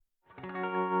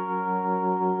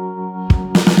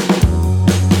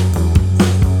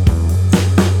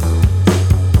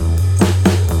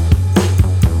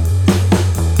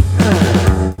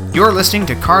You're listening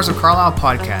to Cars of Carlisle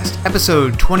Podcast,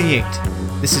 episode 28.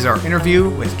 This is our interview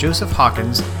with Joseph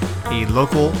Hawkins, a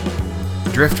local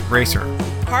drift racer.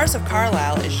 Cars of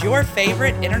Carlisle is your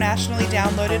favorite internationally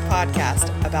downloaded podcast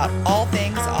about all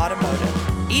things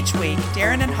automotive. Each week,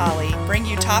 Darren and Holly bring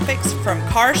you topics from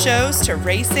car shows to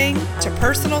racing to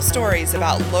personal stories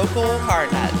about local car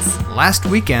nuts. Last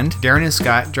weekend, Darren and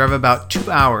Scott drove about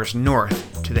 2 hours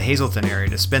north to the Hazleton area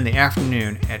to spend the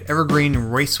afternoon at Evergreen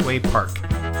Raceway Park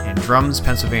in Drums,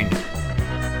 Pennsylvania.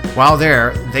 While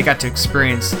there, they got to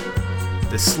experience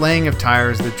the slaying of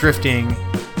tires, the drifting,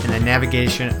 and the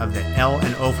navigation of the L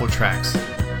and oval tracks.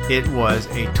 It was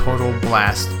a total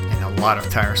blast and a lot of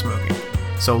tire smoking.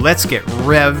 So let's get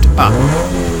revved up.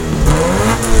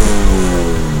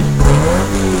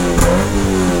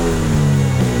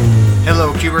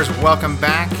 Hello Cubers, welcome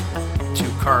back to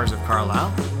Cars of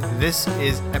Carlisle. This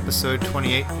is episode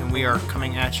 28 and we are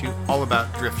coming at you all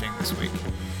about drifting this week.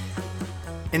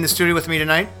 In the studio with me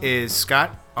tonight is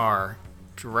Scott, our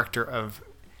director of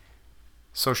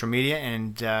social media,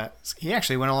 and he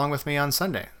actually went along with me on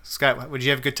Sunday. Scott, would you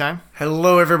have a good time?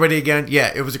 Hello, everybody again.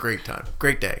 Yeah, it was a great time.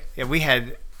 Great day. Yeah,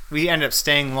 we ended up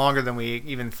staying longer than we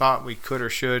even thought we could or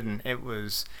should, and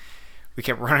we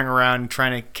kept running around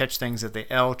trying to catch things at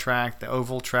the L track, the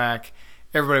oval track.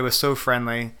 Everybody was so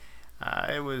friendly.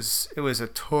 It was a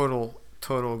total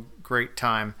great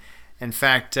time. In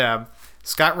fact,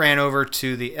 Scott ran over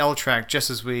to the L track just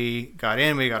as we got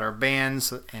in. We got our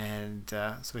bands, and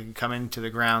so we can come into the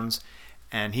grounds.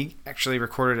 And he actually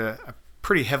recorded a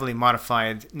pretty heavily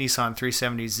modified Nissan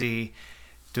 370Z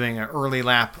doing an early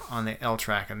lap on the L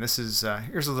track. And this is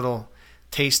here's a little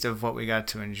taste of what we got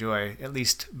to enjoy, at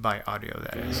least by audio,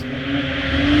 that is.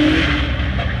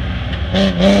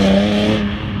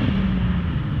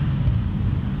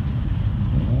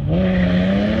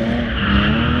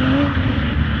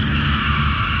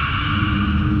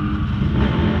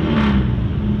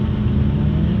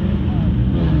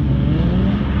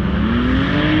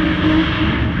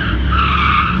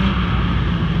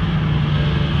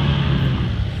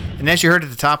 And as you heard at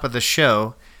the top of the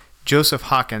show, Joseph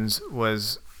Hawkins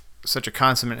was such a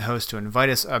consummate host to invite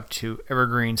us up to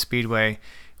Evergreen Speedway,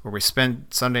 where we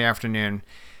spent Sunday afternoon.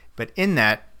 But in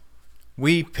that,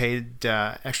 we paid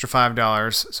extra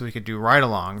 $5 so we could do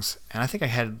ride-alongs. And I think I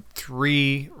had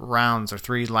 3 rounds or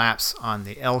 3 laps on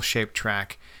the L-shaped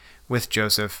track with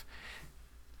Joseph.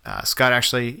 Scott,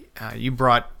 actually, you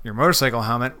brought your motorcycle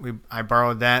helmet. I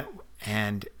borrowed that,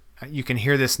 and you can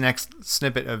hear this next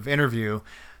snippet of interview.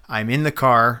 I'm in the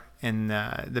car in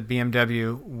the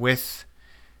BMW with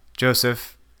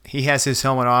Joseph. He has his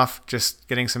helmet off, just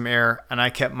getting some air, and I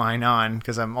kept mine on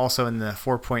because I'm also in the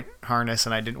 4-point harness,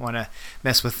 and I didn't want to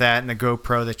mess with that and the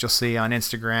GoPro that you'll see on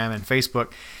Instagram and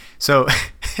Facebook. So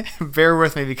bear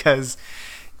with me because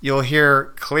you'll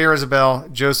hear clear as a bell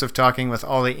Joseph talking with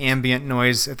all the ambient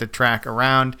noise at the track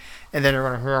around, and then you're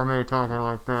going to hear me talking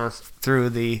like this through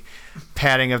the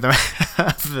padding of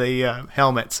the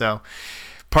helmet. So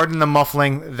pardon the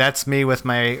muffling. That's me with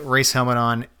my race helmet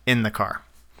on in the car.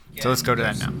 Yeah, so let's go to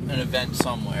that now. An event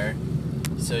somewhere.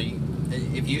 So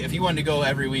if you wanted to go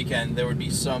every weekend, there would be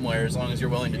somewhere, as long as you're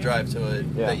willing to drive to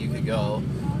it, that you could go.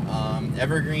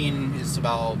 Evergreen is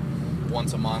about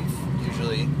once a month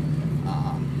usually.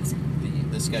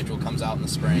 The schedule comes out in the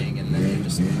spring, and then you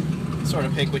just sort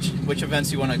of pick which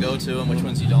events you want to go to and which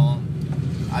ones you don't.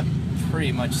 I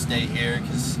pretty much stay here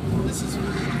because this is,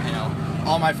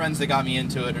 all my friends that got me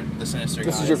into it are the Sinister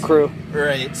guys. This is your crew.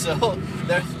 Right, so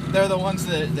they're the ones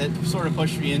that sort of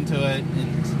pushed me into it,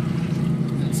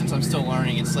 and since I'm still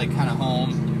learning, it's like kind of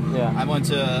home. Yeah. I went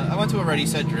to a Ready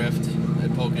Set Drift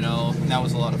at Pocono, and that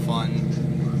was a lot of fun,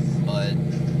 but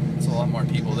it's a lot more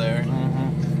people there.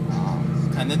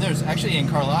 Mm-hmm. And then there's actually in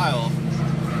Carlisle,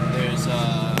 there's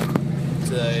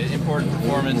the Important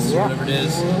Performance, whatever it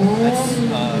is.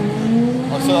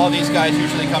 That's so all these guys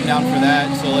usually come down for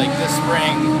that. So like this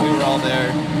spring, we were all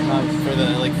there for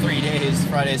the 3 days,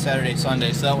 Friday, Saturday,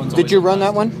 Sunday. So that one's. Did you run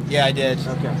that one? Yeah, I did.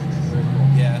 Okay.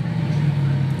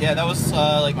 Yeah, that was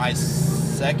my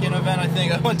second event I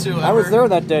think I went to ever. I was there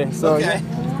that day, so okay. Yeah,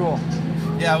 it's cool.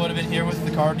 Yeah, I would have been here with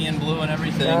the car being blue and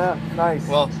everything. Yeah, nice.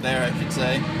 Well, there I should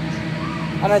say.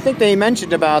 And I think they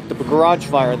mentioned about the garage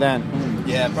fire then.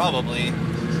 Yeah, probably.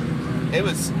 It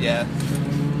was, yeah.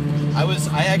 I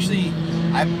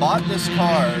bought this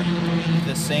car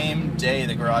the same day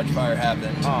the garage fire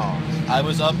happened. Oh. I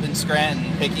was up in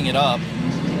Scranton picking it up,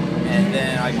 and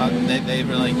then they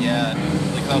were like, yeah,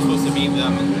 like I was supposed to meet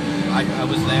them, and I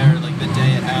was there like the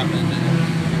day it happened.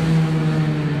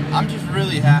 And I'm just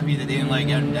really happy that they didn't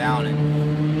get them down,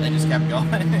 and they just kept going.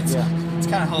 it's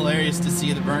kind of hilarious to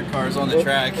see the burnt cars on the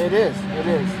track. It is.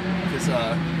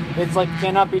 'Cause, It's like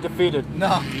cannot be defeated.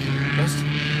 no,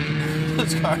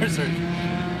 those cars are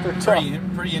They're tough.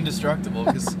 pretty indestructible.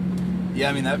 Because yeah,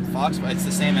 I mean that Fox, it's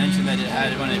the same engine that it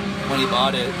had when he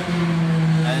bought it,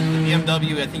 and the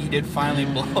BMW, I think he did finally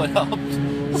blow it up.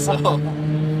 So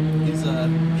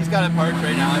he's got it parked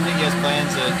right now. I think he has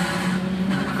plans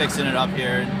of fixing it up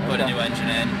here and put a new engine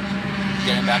in,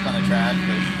 getting back on the track.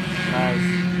 But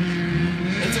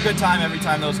Nice. it's a good time every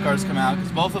time those cars come out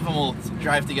because both of them will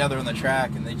drive together on the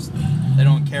track and they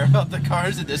don't care about the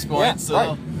cars at this point. Yeah, so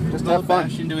right. Just they'll have fun.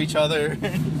 bash into each other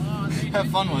and have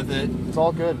fun with it. It's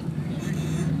all good.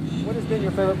 What has been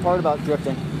your favorite part about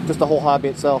drifting? Just the whole hobby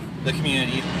itself. The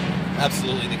community,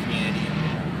 absolutely the community.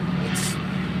 It's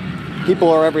People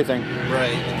are everything.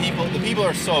 right. The people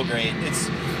are so great. It's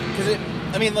because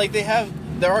I mean, like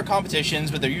there are competitions,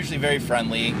 but they're usually very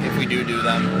friendly if we do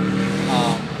them.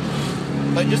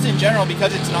 But just in general,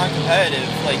 because it's non-competitive,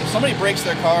 like if somebody breaks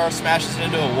their car, smashes it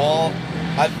into a wall,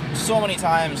 so many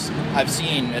times I've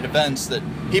seen at events that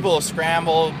people will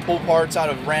scramble, pull parts out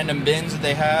of random bins that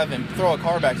they have, and throw a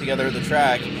car back together at the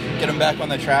track, get them back on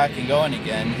the track and going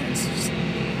again. It's just,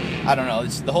 I don't know,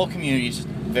 the whole community is just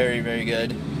very, very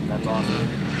good. That's awesome.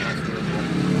 That's really cool.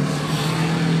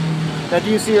 Now, do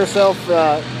you see yourself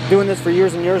doing this for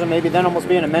years and years, and maybe then almost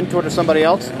being a mentor to somebody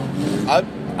else?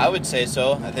 I would say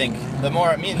so. I think the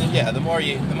more you do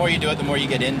it, the more you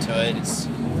get into it. It's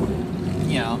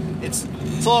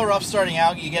it's a little rough starting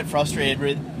out. You get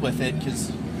frustrated with it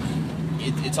because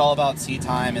it's all about seat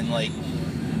time and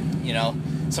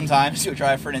sometimes you'll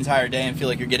drive for an entire day and feel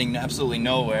like you're getting absolutely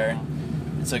nowhere.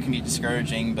 So it can be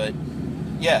discouraging. But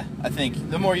yeah, I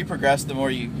think the more you progress, the more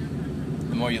you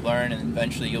learn, and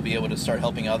eventually you'll be able to start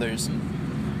helping others. And,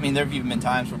 I mean, there have even been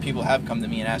times where people have come to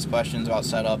me and asked questions about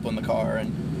setup on the car,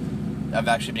 and I've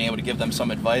actually been able to give them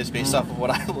some advice based off of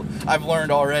what I've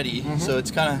learned already. So it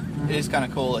is kind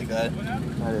of cool like that.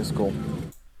 That is cool.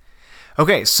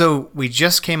 Okay, so we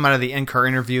just came out of the in-car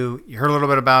interview. You heard a little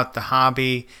bit about the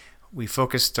hobby. We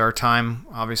focused our time,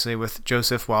 obviously, with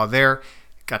Joseph while there.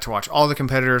 Got to watch all the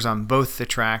competitors on both the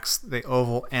tracks, the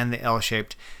oval and the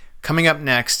L-shaped. Coming up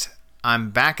next,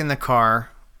 I'm back in the car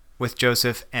with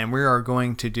Joseph, and we are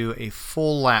going to do a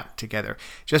full lap together.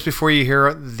 Just before you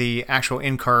hear the actual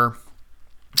in-car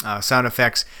sound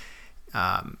effects,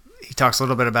 he talks a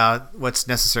little bit about what's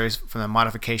necessary from a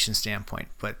modification standpoint,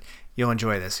 but you'll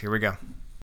enjoy this. Here we go.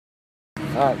 All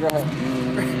right, go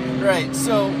ahead. Right,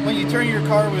 so when you turn your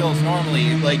car wheels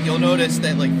normally, like you'll notice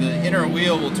that like the inner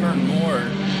wheel will turn more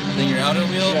than your outer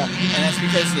wheel, Yeah. and that's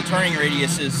because the turning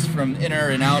radiuses from inner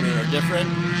and outer are different,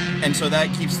 and so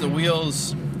that keeps the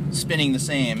wheels spinning the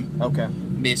same. Okay.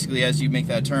 Basically, as you make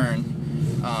that turn.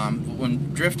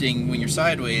 When drifting, when you're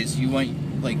sideways, you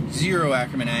want like 0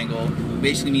 Ackerman angle.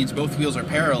 Basically means both wheels are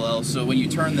parallel, so when you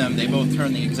turn them, they both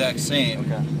turn the exact same.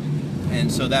 Okay.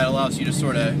 And so that allows you to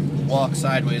sort of walk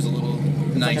sideways a little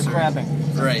nicer. Like a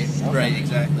crabbing. Right, Okay. right,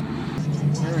 exactly.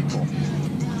 Very cool.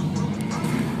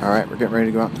 All right, we're getting ready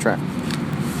to go out the track.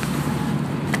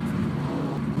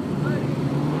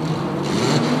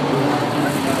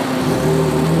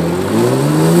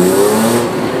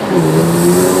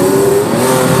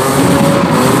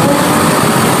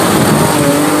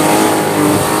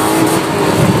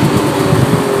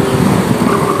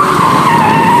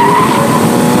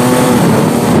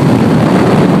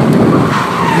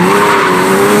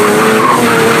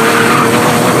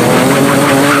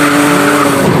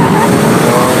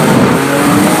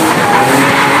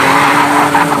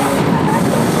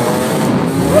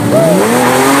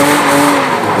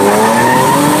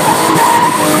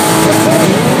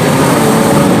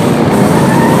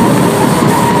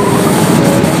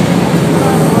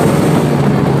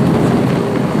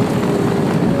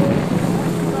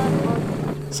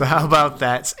 So how about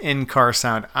that in-car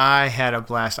sound? I had a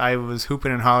blast. I was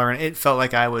hooping and hollering. It felt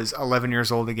like I was 11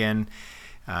 years old again,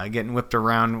 getting whipped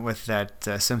around with that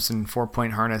Simpson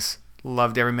 4-point harness.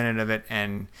 Loved every minute of it,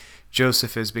 and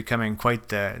Joseph is becoming quite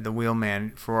the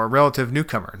wheelman for a relative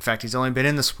newcomer. In fact, he's only been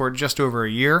in the sport just over a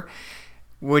year,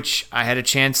 which I had a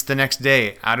chance the next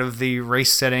day out of the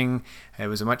race setting. It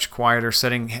was a much quieter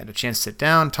setting. Had a chance to sit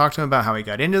down, talk to him about how he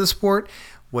got into the sport,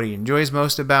 what he enjoys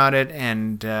most about it,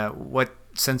 and what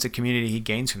sense of community he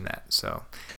gains from that. So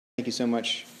thank you so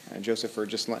much, Joseph, for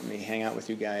just letting me hang out with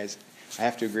you guys. I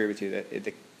have to agree with you that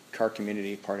the car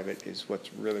community part of it is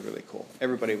what's really, really cool.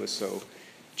 Everybody was so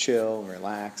chill,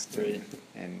 relaxed, Right.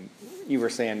 and you were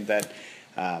saying that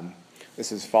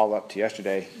this is follow-up to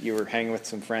yesterday. You were hanging with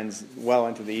some friends well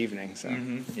into the evening. So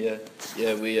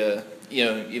Yeah, we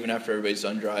even after everybody's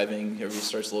done driving, everybody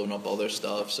starts loading up all their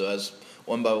stuff. So as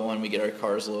one by one we get our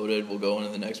cars loaded. We'll go into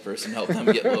the next person, help them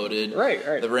get loaded.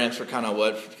 Right. The ramps were kind of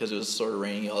wet because it was sort of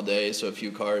rainy all day, so a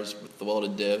few cars with the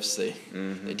welded diffs,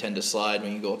 they tend to slide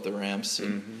when you go up the ramps.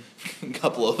 And a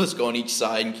couple of us go on each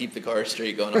side and keep the car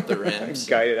straight going up the ramps.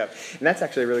 Guide it up. And that's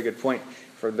actually a really good point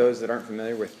for those that aren't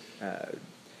familiar with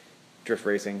drift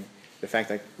racing. The fact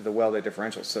that the welded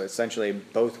differentials, so essentially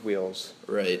both wheels,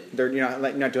 Right. they're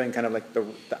like not doing kind of like the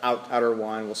outer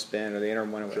one will spin or the inner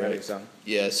one will have its own.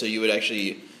 Yeah, so you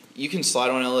can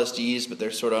slide on LSDs, but they're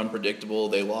sort of unpredictable.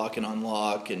 They lock and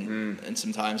unlock, and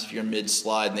sometimes if you're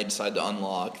mid-slide and they decide to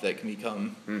unlock, that can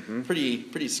become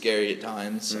pretty scary at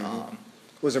times.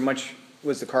 Was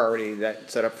the car already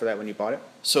that set up for that when you bought it?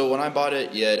 So when I bought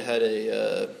it, yeah, it had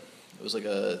it was like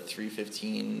a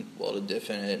 315 welded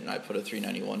diff in it, and I put a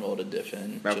 391 welded diff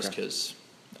in just because.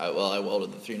 I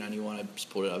welded the 391. I just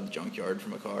pulled it out of the junkyard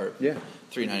from a car. Yeah.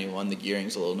 391. The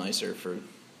gearing's a little nicer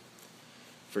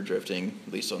for drifting,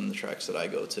 at least on the tracks that I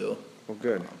go to. Well,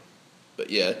 good.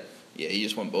 But yeah, you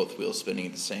just want both wheels spinning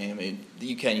at the same. I mean,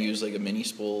 you can use like a mini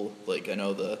spool. Like I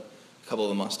know a couple of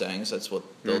the Mustangs, that's what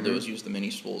they'll do is use the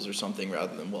mini spools or something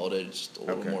rather than welded. It's just a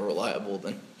little more reliable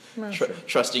than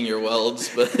trusting your welds.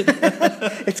 But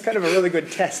it's kind of a really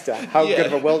good test on how good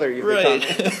of a welder you've become.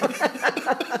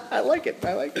 I like it.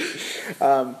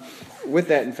 With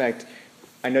that, in fact,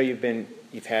 I know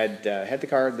you've had the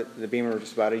car, the Beamer,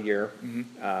 just about a year.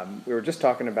 We were just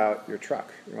talking about your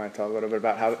truck. You want to talk a little bit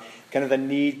about how kind of the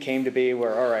need came to be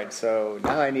where, all right, so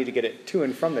now I need to get it to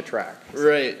and from the track.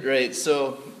 Right.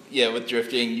 So, yeah, with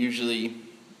drifting, usually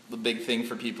the big thing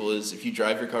for people is if you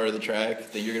drive your car to the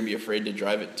track, then you're going to be afraid to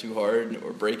drive it too hard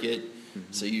or break it.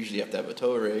 So you usually have to have a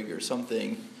tow rig or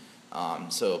something.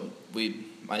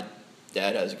 My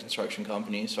dad has a construction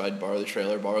company, so I'd borrow the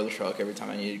trailer, borrow the truck every time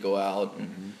I needed to go out.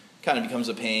 And kind of becomes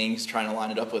a pain trying to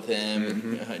line it up with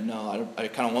him. And, no, I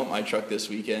kind of want my truck this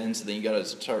weekend, so then you got to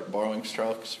start borrowing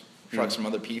trucks from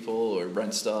other people or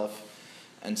rent stuff.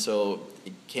 And so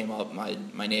it came up.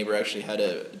 My neighbor actually had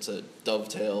it's a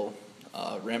Dovetail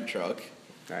ramp truck.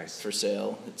 Nice. For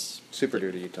sale. It's Super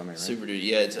Duty, you told me, right? Super Duty,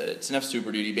 yeah. It's an F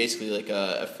Super Duty, basically like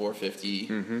a 450,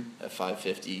 a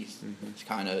 550. It's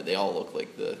kind of, they all look like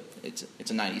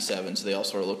it's a 97, so they all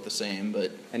sort of look the same.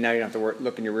 But and now you don't have to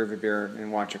look in your rearview mirror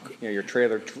and watch your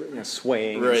trailer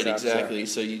swaying. Right, and stuff, exactly.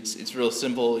 So it's real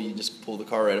simple. You just pull the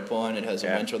car right up on. It has a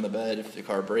winch on the bed. If the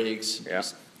car breaks,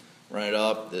 just run it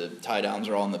up. The tie downs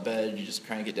are all on the bed. You just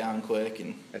crank it down quick,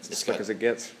 and it's as quick as it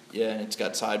gets. Yeah, and it's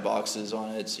got side boxes on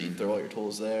it, so you can throw all your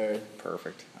tools there.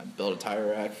 Perfect. I built a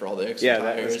tire rack for all the extra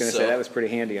tires. I was going to say that was pretty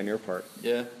handy on your part.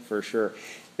 Yeah, for sure.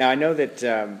 Now I know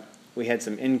that we had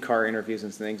some in-car interviews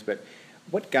and things, but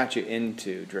what got you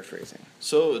into drift racing?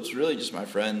 So it's really just my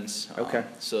friends. Okay.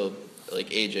 So like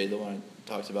AJ, the one I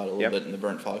talked about a little bit in the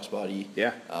Burnt Fox Body.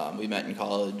 Yeah. We met in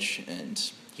college, and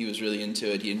he was really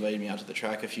into it. He invited me out to the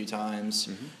track a few times.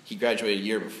 He graduated a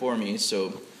year before me,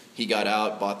 so he got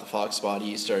out, bought the Fox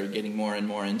Body, started getting more and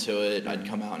more into it. I'd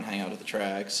come out and hang out at the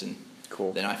tracks, and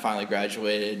then I finally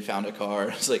graduated, found a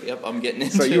car. I was like, "Yep, I'm getting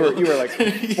into it." So you were like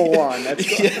full on.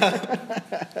 That's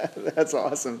that's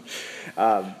awesome.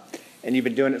 And you've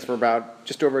been doing it for about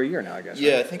just over a year now, I guess.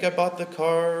 Yeah, right? I think I bought the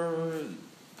car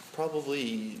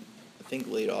probably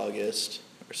late August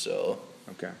or so.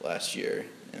 Okay. Last year,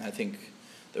 and I think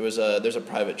there's a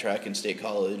private track in State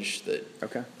College that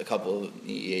a couple of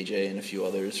AJ and a few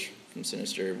others from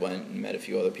Sinister went and met a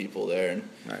few other people there, and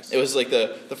it was like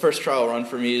the first trial run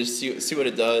for me to see what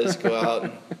it does. Go out,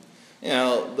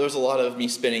 and, there's a lot of me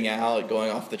spinning out,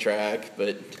 going off the track,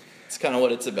 but it's kind of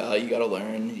what it's about. You got to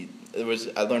learn.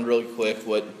 I learned really quick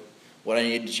what I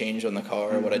needed to change on the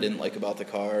car, what I didn't like about the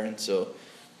car, and so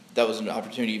that was an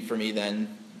opportunity for me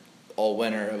then. All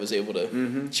winter, I was able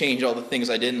to change all the things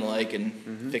I didn't like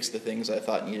and fix the things I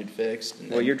thought needed fixed. And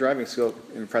well, your driving skill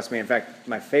impressed me. In fact,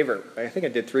 my favorite, I think I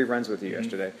did 3 runs with you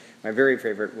yesterday. My very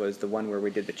favorite was the one where we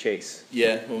did the chase.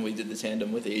 Yeah, when we did the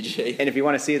tandem with AJ. And if you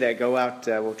want to see that, go out.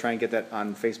 We'll try and get that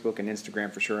on Facebook and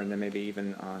Instagram for sure, and then maybe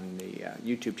even on the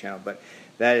YouTube channel. But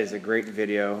that is a great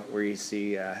video where you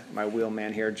see my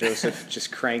wheelman here, Joseph,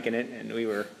 just cranking it, and we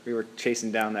were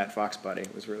chasing down that Fox Body.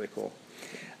 It was really cool.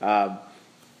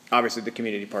 Obviously, the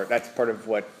community part, that's part of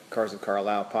what Cars of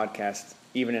Carlisle podcast,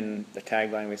 even in the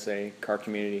tagline we say, car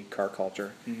community, car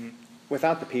culture.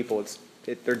 Without the people,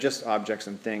 they're just objects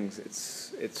and things.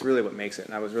 It's really what makes it,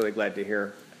 and I was really glad to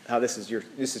hear how this is your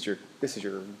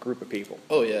group of people.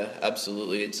 Oh yeah,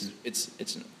 absolutely.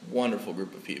 It's a wonderful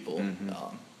group of people.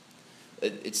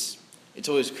 It's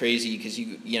always crazy because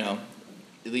you know,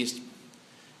 at least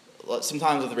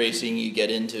sometimes with racing you get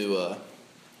into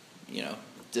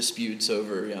disputes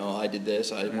over, I did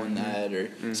this, I won that, or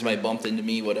somebody bumped into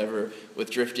me, whatever.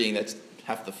 With drifting, that's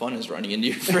half the fun is running into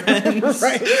your friends.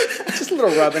 Right. Just a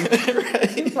little rubbing.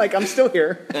 Right. Like, I'm still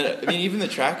here. And, I mean, even the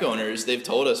track owners, they've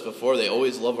told us before, they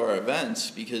always love our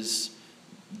events because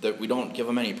we don't give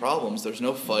them any problems. There's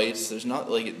no fights. There's none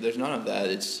of that.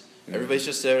 It's everybody's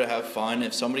just there to have fun.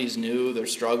 If somebody's new, they're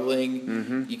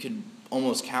struggling, you can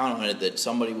almost count on it that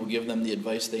somebody will give them the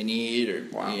advice they need, or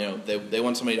they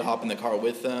want somebody to hop in the car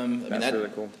with them. That's really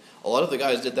cool. A lot of the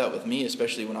guys did that with me,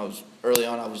 especially when I was early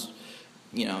on. I was,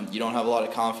 you don't have a lot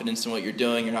of confidence in what you're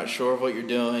doing. You're not sure of what you're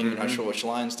doing. You're not sure which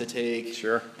lines to take.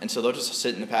 Sure. And so they'll just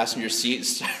sit in the passenger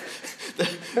seat.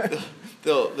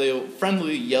 They'll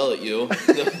friendly yell at you.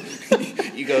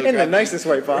 You go in the nicest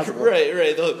way possible.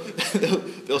 Right.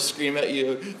 They'll scream at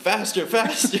you, faster,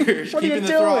 What keep are you in the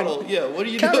doing? throttle. Yeah, what are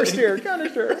you Counter doing?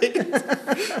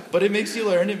 steer. But it makes you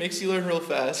learn. It makes you learn real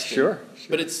fast. Sure.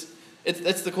 But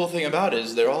that's the cool thing about it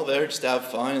is they're all there just to have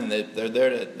fun, and they're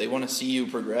there they want to see you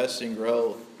progress and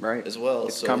grow. Right. As well.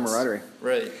 It's camaraderie.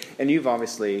 Right. And you've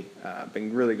obviously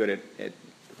been really good at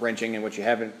wrenching, and what you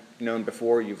haven't known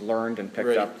before, you've learned and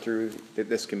picked up through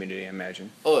this community, I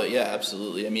imagine. Oh yeah,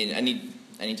 absolutely. I mean,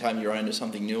 anytime you run into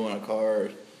something new on a car,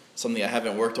 or something I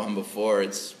haven't worked on before,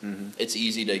 it's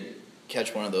easy to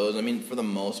catch one of those. I mean, for the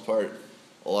most part,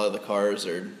 a lot of the cars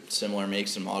are similar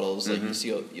makes and models. Like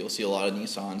you'll see a lot of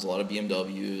Nissans, a lot of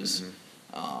BMWs,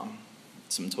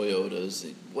 some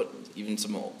Toyotas, even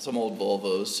some old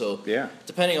Volvos. So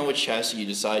depending on which chassis you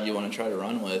decide you want to try to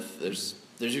run with, there's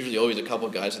usually always a couple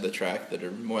of guys at the track that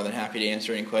are more than happy to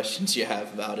answer any questions you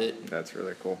have about it. That's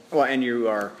really cool. Well, and you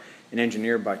are an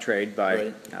engineer by trade,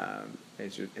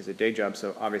 as a day job,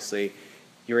 so obviously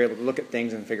you're able to look at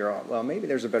things and figure out, well, maybe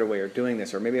there's a better way of doing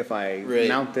this, or maybe if I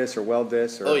mount this or weld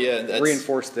this or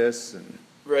reinforce this.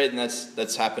 Right, and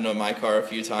that's happened on my car a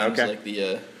few times. Okay. Like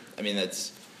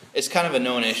it's kind of a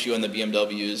known issue in the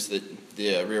BMWs that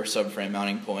the rear subframe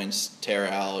mounting points tear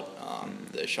out,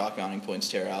 the shock mounting points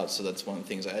tear out, so that's one of the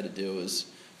things I had to do is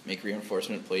make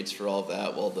reinforcement plates for all of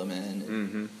that, weld them in.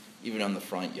 And even on the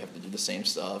front, you have to do the same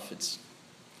stuff. It's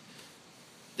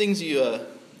things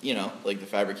like the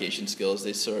fabrication skills,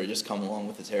 they sort of just come along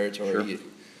with the territory. Sure.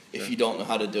 If you don't know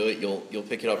how to do it, you'll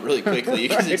pick it up really quickly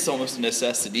because it's almost a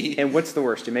necessity. And what's the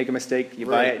worst? You make a mistake, you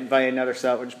buy another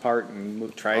salvage part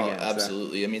and try again.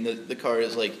 Absolutely. So. I mean, the car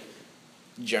is like,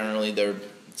 generally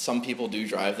some people do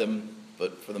drive them,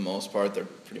 but for the most part, they're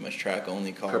pretty much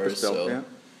track-only cars. Purpose-built, so yeah.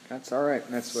 That's all right.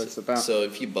 That's what it's about. So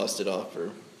if you bust it off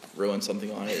or ruin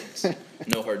something on it, it's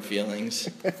no hard feelings.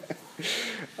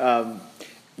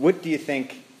 What do you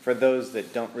think, for those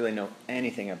that don't really know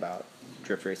anything about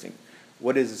drift racing,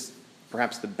 what is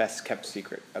perhaps the best kept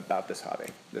secret about this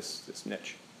hobby, this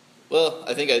niche? Well,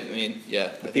 I think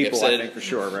I've said it for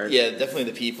sure, right? Yeah, definitely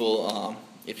the people.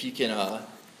 If you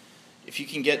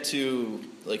can get to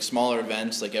like smaller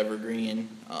events like Evergreen,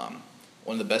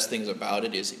 one of the best things about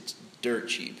it is it's dirt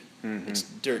cheap. It's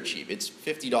dirt cheap. It's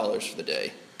 $50 for the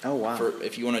day. Oh wow!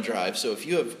 If you want to drive, so if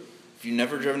you've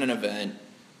never driven an event,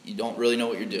 you don't really know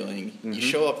what you're doing. You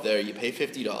show up there, you pay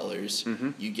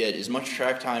 $50. You get as much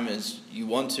track time as you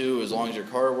want to, as long as your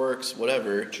car works,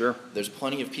 whatever. Sure. There's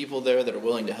plenty of people there that are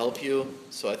willing to help you.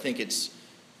 So I think it's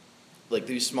like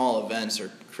these small events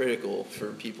are critical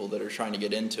for people that are trying to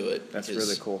get into it. That's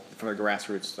really cool from a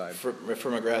grassroots side.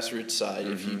 From a grassroots side,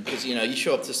 because you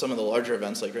show up to some of the larger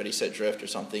events like Ready Set Drift or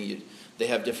something, they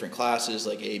have different classes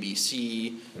like A, B,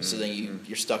 C. So then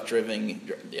you're stuck driving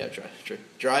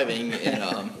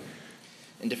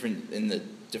in the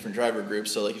different driver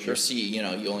groups. So like if you're C, you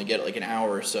only get like an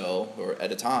hour or so or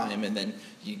at a time, and then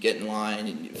you get in line,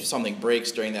 and if something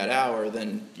breaks during that hour,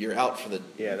 then you're out for the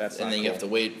and then you have to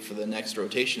wait for the next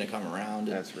rotation to come around.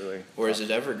 That's really whereas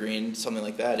at Evergreen, something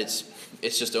like that, it's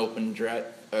just open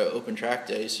track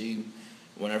day. So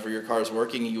whenever your car's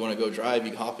working and you want to go drive,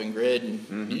 you hop in grid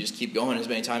and you just keep going as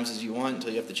many times as you want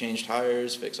until you have to change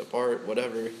tires, fix a part,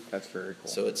 whatever. That's very cool.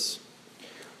 So it's.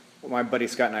 Well, my buddy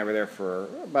Scott and I were there for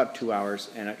about 2 hours,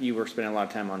 and you were spending a lot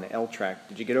of time on the L track.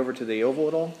 Did you get over to the oval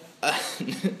at all?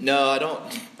 No, I don't.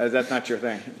 That's not your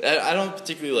thing. I don't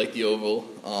particularly like the oval.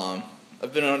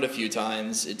 I've been on it a few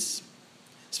times. It's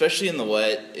especially in the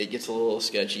wet, it gets a little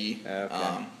sketchy.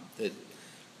 Okay.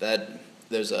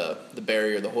 There's the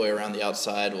barrier, the hoy around the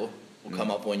outside will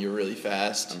come up when you're really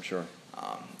fast. I'm sure.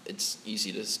 It's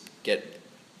easy to get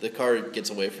the car gets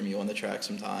away from you on the track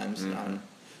sometimes.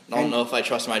 I don't know if I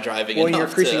trust my driving enough. Well, you're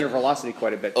increasing your velocity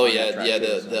quite a bit. Oh yeah,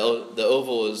 the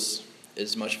oval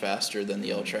is much faster than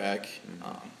the L track.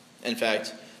 In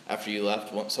fact, after you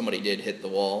left, somebody did hit the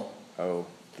wall. Oh,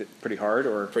 pretty hard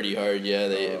or? Pretty hard, yeah.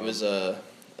 It was a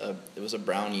It was a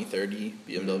Brown E30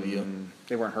 BMW.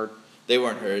 They weren't hurt, They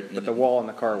weren't hurt. but the wall and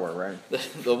the car were, right?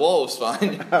 The wall was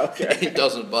fine. Okay. It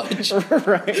doesn't budge.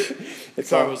 Right. The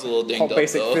car was a little dinged all up,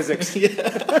 basic though. physics.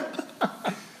 Yeah.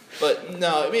 But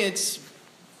no, I mean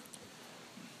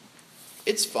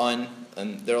it's fun,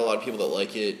 and there are a lot of people that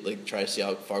like it, like try to see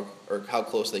how far or how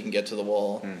close they can get to the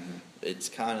wall. It's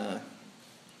kind of,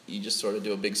 you just sort of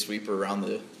do a big sweeper around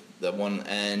the one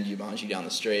end, you manji down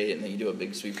the straight, and then you do a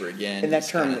big sweeper again. And that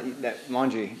term, that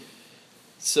manji,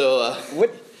 So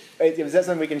what is that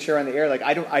something we can share on the air? Like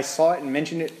I saw it and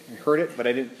mentioned it and heard it, but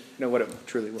I didn't know what it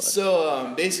truly was.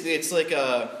 So basically, it's like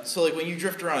like when you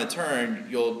drift around a turn,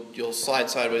 you'll slide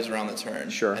sideways around the turn.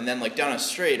 Sure. And then like down a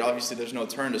straight, obviously there's no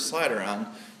turn to slide around.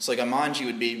 So like a manji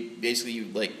would be basically you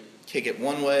like kick it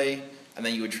one way, and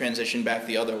then you would transition back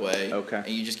the other way. Okay. And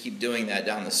you just keep doing that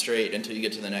down the straight until you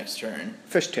get to the next turn.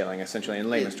 Fishtailing, essentially, in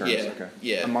layman's terms. Yeah, Okay.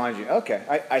 yeah. A manji. Okay.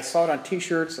 I saw it on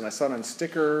T-shirts and I saw it on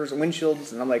stickers and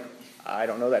windshields, and I'm like, I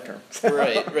don't know that term.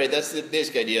 Right. That's the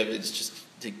basic idea of it. It's just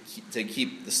to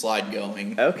keep the slide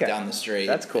going down the straight.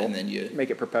 That's cool. And then you make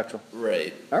it perpetual.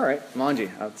 Right. All right, manji.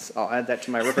 I'll add that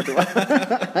to my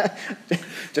repertoire.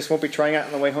 Just won't be trying out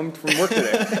on the way home from work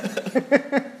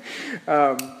today.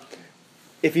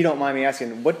 If you don't mind me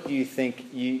asking, what do you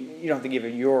think? You don't have to give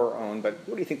it your own, but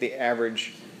what do you think the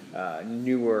average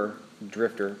newer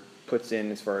drifter puts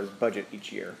in as far as budget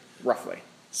each year, roughly?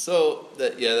 So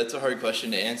that's a hard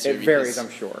question to answer. It varies, I'm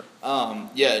sure.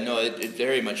 It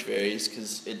very much varies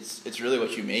because it's really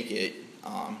what you make it.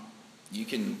 You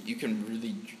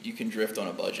can drift on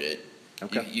a budget.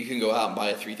 Okay. You can go out and buy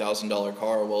a $3,000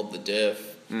 car, weld the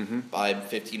diff, buy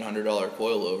 $1,500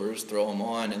 coilovers, throw them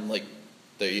on, and like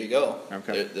there you go.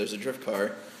 Okay. There's a drift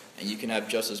car, and you can have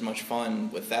just as much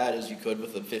fun with that as you could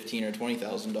with a $15,000 or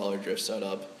 $20,000 drift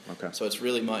setup. Okay. So it's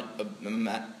really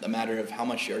a matter of how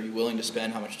much are you willing to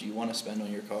spend, how much do you want to spend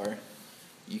on your car.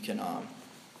 You can,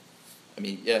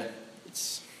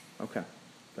 it's Okay,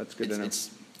 that's good to know.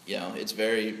 It's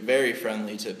very, very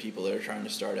friendly to people that are trying to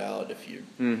start out. If you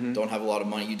don't have a lot of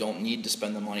money, you don't need to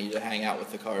spend the money to hang out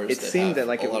with the cars. It seemed that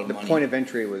like the point of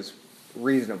entry was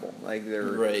reasonable. Like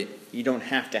right. You don't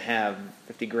have to have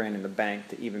 $50,000 in the bank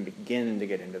to even begin to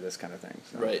get into this kind of thing.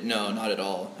 So. Right. No, not at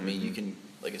all. I mean, you can,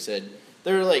 like I said,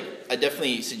 I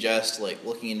definitely suggest like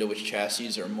looking into which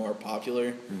chassis are more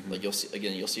popular. Like you'll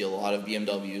see a lot of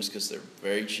BMWs because they're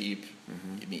very cheap.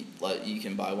 You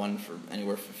can buy one for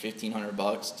anywhere from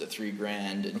 $1,500 to $3,000.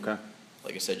 And Okay.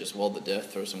 like I said, just weld the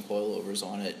diff, throw some coilovers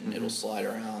on it, and it'll slide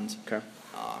around. Okay.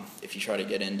 If you try to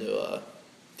get into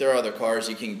there are other cars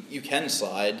you can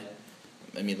slide.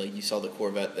 I mean, like you saw the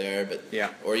Corvette there, but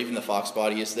or even the Fox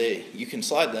bodies, you can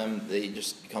slide them. They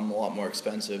just become a lot more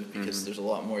expensive because there's a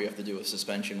lot more you have to do with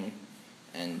suspension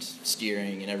and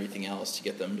steering and everything else to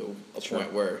get them to a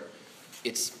point where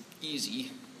it's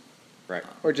easy. Right.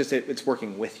 Or just it's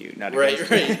working with you, not right.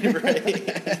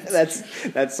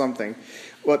 That's something.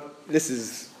 Well, this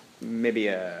is maybe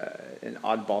an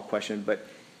oddball question, but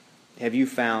have you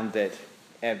found that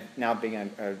now being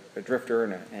a drifter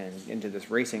and into this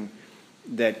racing,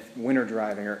 that winter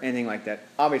driving or anything like that,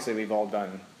 obviously we've all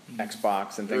done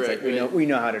Xbox and things we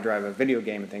know how to drive a video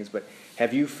game and things, but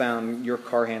have you found your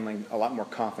car handling a lot more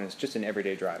confidence just in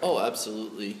everyday driving? Oh,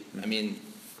 absolutely. I mean,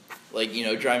 like,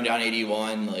 driving down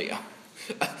 81, like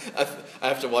I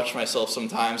have to watch myself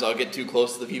sometimes. I'll get too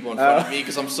close to the people in front of me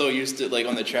because I'm so used to, like,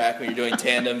 on the track when you're doing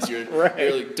tandems, you're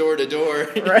like door to door.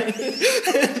 Right.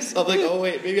 So I'm like, oh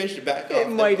wait, maybe I should back off. It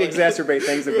might exacerbate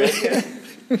things a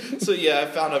bit. So I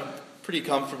found I'm pretty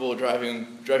comfortable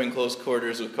driving close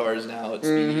quarters with cars now at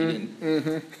speed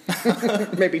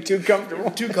and maybe too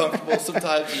comfortable. Too comfortable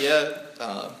sometimes.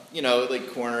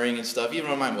 Like cornering and stuff.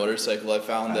 Even on my motorcycle, I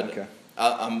found that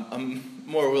I'm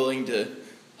more willing to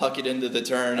huck it into the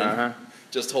turn and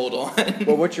just hold on.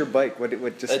 Well, what's your bike? What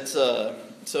just? It's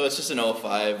it's just an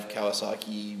 05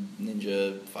 Kawasaki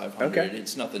Ninja 500. Okay.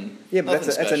 It's nothing. Yeah, but nothing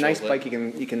that's a nice special, bike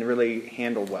you can really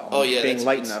handle well. Oh yeah, being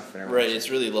light enough. And right, it's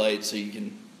really light, so you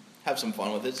can have some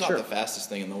fun with it. It's not the fastest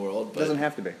thing in the world, but it doesn't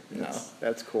have to be. No,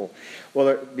 that's cool.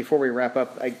 Well, before we wrap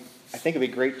up, I think it'd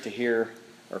be great to hear,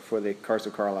 or for the Cars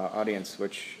of Carlisle audience,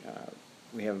 which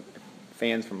we have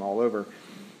fans from all over,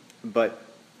 but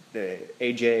the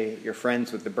AJ, your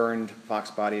friends with the burned Fox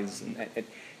bodies,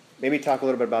 maybe talk a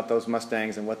little bit about those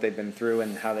Mustangs and what they've been through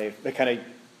and how they kind of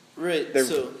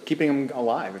they're keeping them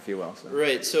alive, if you will. So.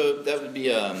 Right. So that would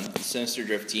be Sinister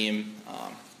Drift team.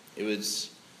 It was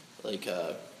like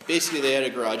basically they had a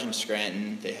garage in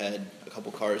Scranton. They had a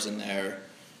couple cars in there,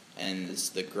 and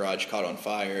the garage caught on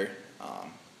fire.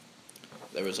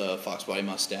 There was a Fox body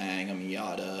Mustang, a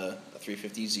Miata, a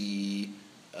 350Z,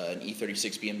 an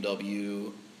E36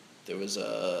 BMW. There was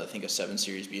I think a 7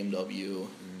 Series BMW.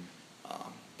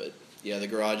 But yeah, the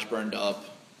garage burned up.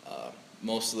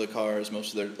 Most of the cars,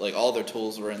 most of their all their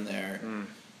tools were in there.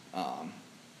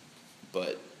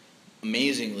 But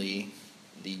amazingly,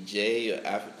 the day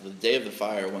of the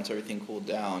fire, once everything cooled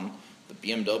down, the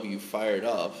BMW fired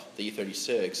up the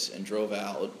E36 and drove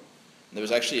out. And there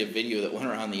was actually a video that went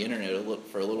around the internet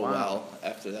for a little while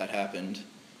after that happened.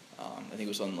 I think it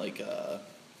was on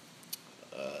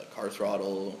Car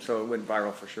Throttle. So it went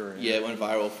viral for sure. Yeah, it went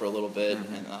viral for a little bit,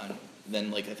 and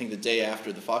then I think the day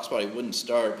after, the Fox body wouldn't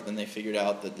start, but then they figured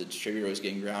out that the distributor was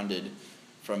getting grounded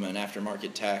from an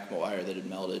aftermarket tack wire that had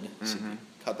melted. So they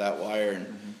cut that wire,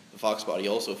 and the Fox body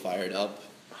also fired up.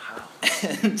 Wow.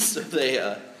 And so they,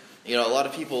 a lot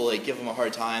of people give them a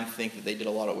hard time, think that they did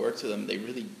a lot of work to them. They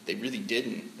really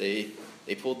didn't. They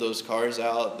pulled those cars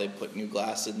out. They put new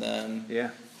glass in them.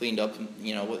 Yeah. Cleaned up,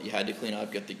 what you had to clean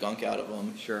up, get the gunk out of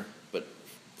them. Sure. But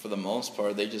for the most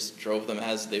part, they just drove them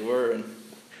as they were. And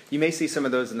you may see some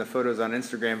of those in the photos on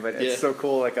Instagram, but it's so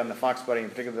cool. Like on the Fox Buddy, in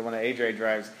particular, the one that AJ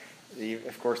drives.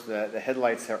 Of course, the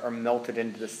headlights are melted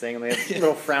into this thing, and they have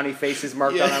little frowny faces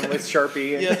marked on them with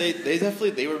Sharpie. And they definitely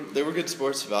they were good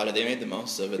sports about it. They made the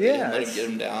most of it. They didn't let them get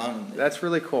them down. That's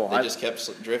really cool. They just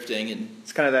kept drifting, and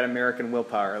it's kind of that American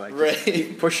willpower, just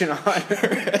keep pushing on.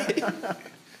 Right.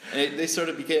 And they sort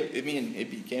of became. I mean,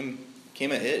 it became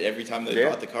a hit every time they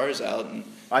brought the cars out. And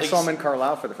I saw them in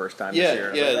Carlisle for the first time this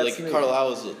year. Yeah,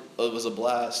 Carlisle was a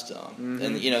blast.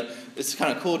 And it's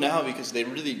kind of cool now because they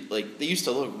really they used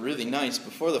to look really nice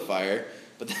before the fire,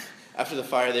 but after the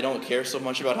fire they don't care so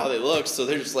much about how they look, so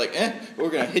they're just we're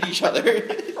gonna hit each other.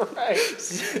 Right.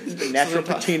 Natural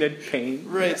patinaed paint.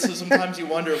 Right. So sometimes you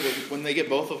wonder when they get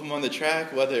both of them on the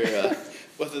track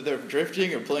whether they're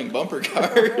drifting or playing bumper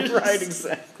cars. Right.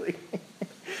 Exactly.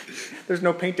 There's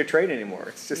no paint to trade anymore.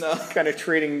 It's just kind of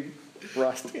trading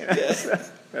rust. Yeah.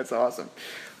 That's awesome.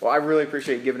 Well, I really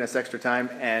appreciate you giving us extra time.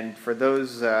 And for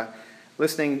those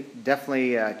listening,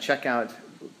 definitely check out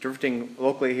drifting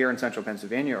locally here in central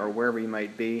Pennsylvania or wherever you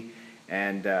might be.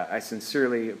 And I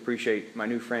sincerely appreciate my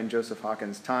new friend Joseph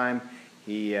Hawkins' time.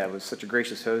 He was such a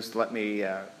gracious host. Let me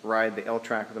ride the L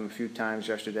track with him a few times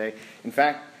yesterday. In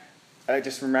fact,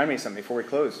 just reminded me of something before we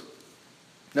close.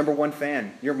 Number one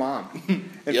fan, your mom.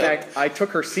 In fact, I took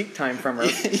her seat time from her,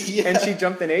 and she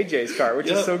jumped in AJ's car, which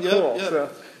is so cool. So.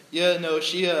 Yeah, no,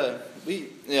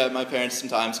 my parents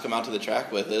sometimes come out to the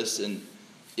track with us, and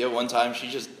one time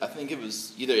I think it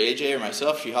was either AJ or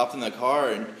myself, she hopped in the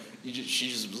car, and she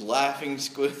just was laughing,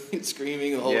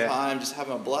 screaming the whole time, just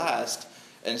having a blast.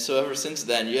 And so ever since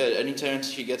then, anytime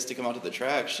she gets to come out to the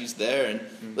track, she's there.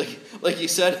 And like you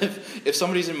said, if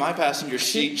somebody's in my passenger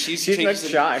seat, she's not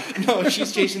shy. No,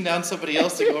 she's chasing down somebody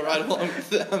else to go ride along with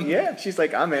them. Yeah, she's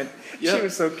like, I'm in. Yep. She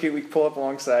was so cute. We pull up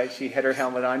alongside. She had her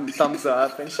helmet on, thumbs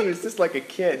up, and she was just like a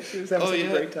kid. She was having such a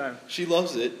great time. She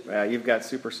loves it. You've got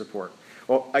super support.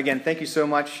 Well, again, thank you so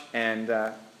much, and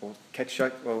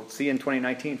we'll see you in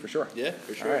 2019 for sure. Yeah,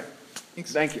 for sure. All right.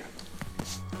 Thanks. Thank you.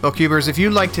 Well, Cubers, if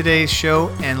you like today's show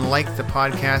and like the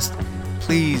podcast,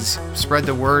 please spread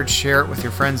the word, share it with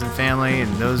your friends and family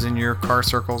and those in your car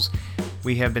circles.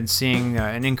 We have been seeing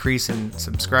an increase in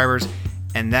subscribers,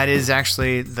 and that is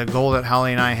actually the goal that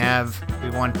Holly and I have.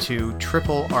 We want to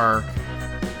triple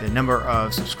the number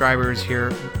of subscribers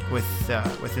here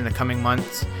within the coming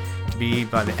months to be,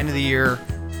 by the end of the year,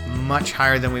 much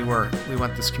higher than we were. We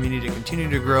want this community to continue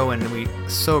to grow, and we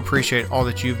so appreciate all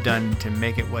that you've done to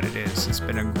make it what it is. It's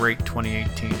been a great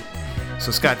 2018.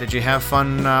 So Scott, did you have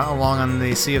fun along on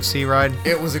the CFC ride?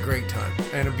 It was a great time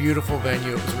and a beautiful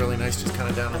venue. It was really nice, just kind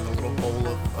of down in the little bowl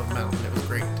of mountain. It was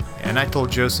great. And I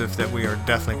told Joseph that we are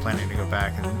definitely planning to go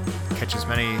back and catch as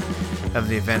many of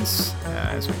the events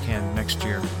as we can next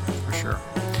year, for sure.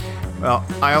 Well,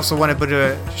 I also want to put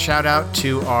a shout out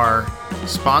to our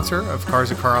sponsor of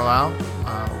Cars of Carlisle,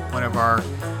 one of our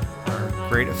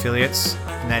great affiliates,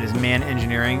 and that is Man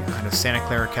Engineering out of Santa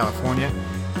Clara, California.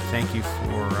 Thank you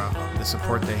for the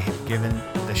support they have given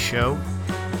the show.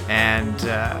 And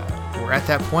we're at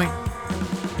that point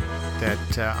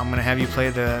that I'm going to have you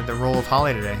play the role of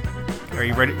Holly today. Are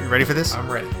you ready? You ready for this? I'm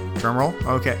ready. Drum roll?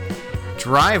 Okay.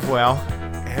 Drive well.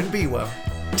 And be well.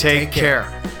 Take care.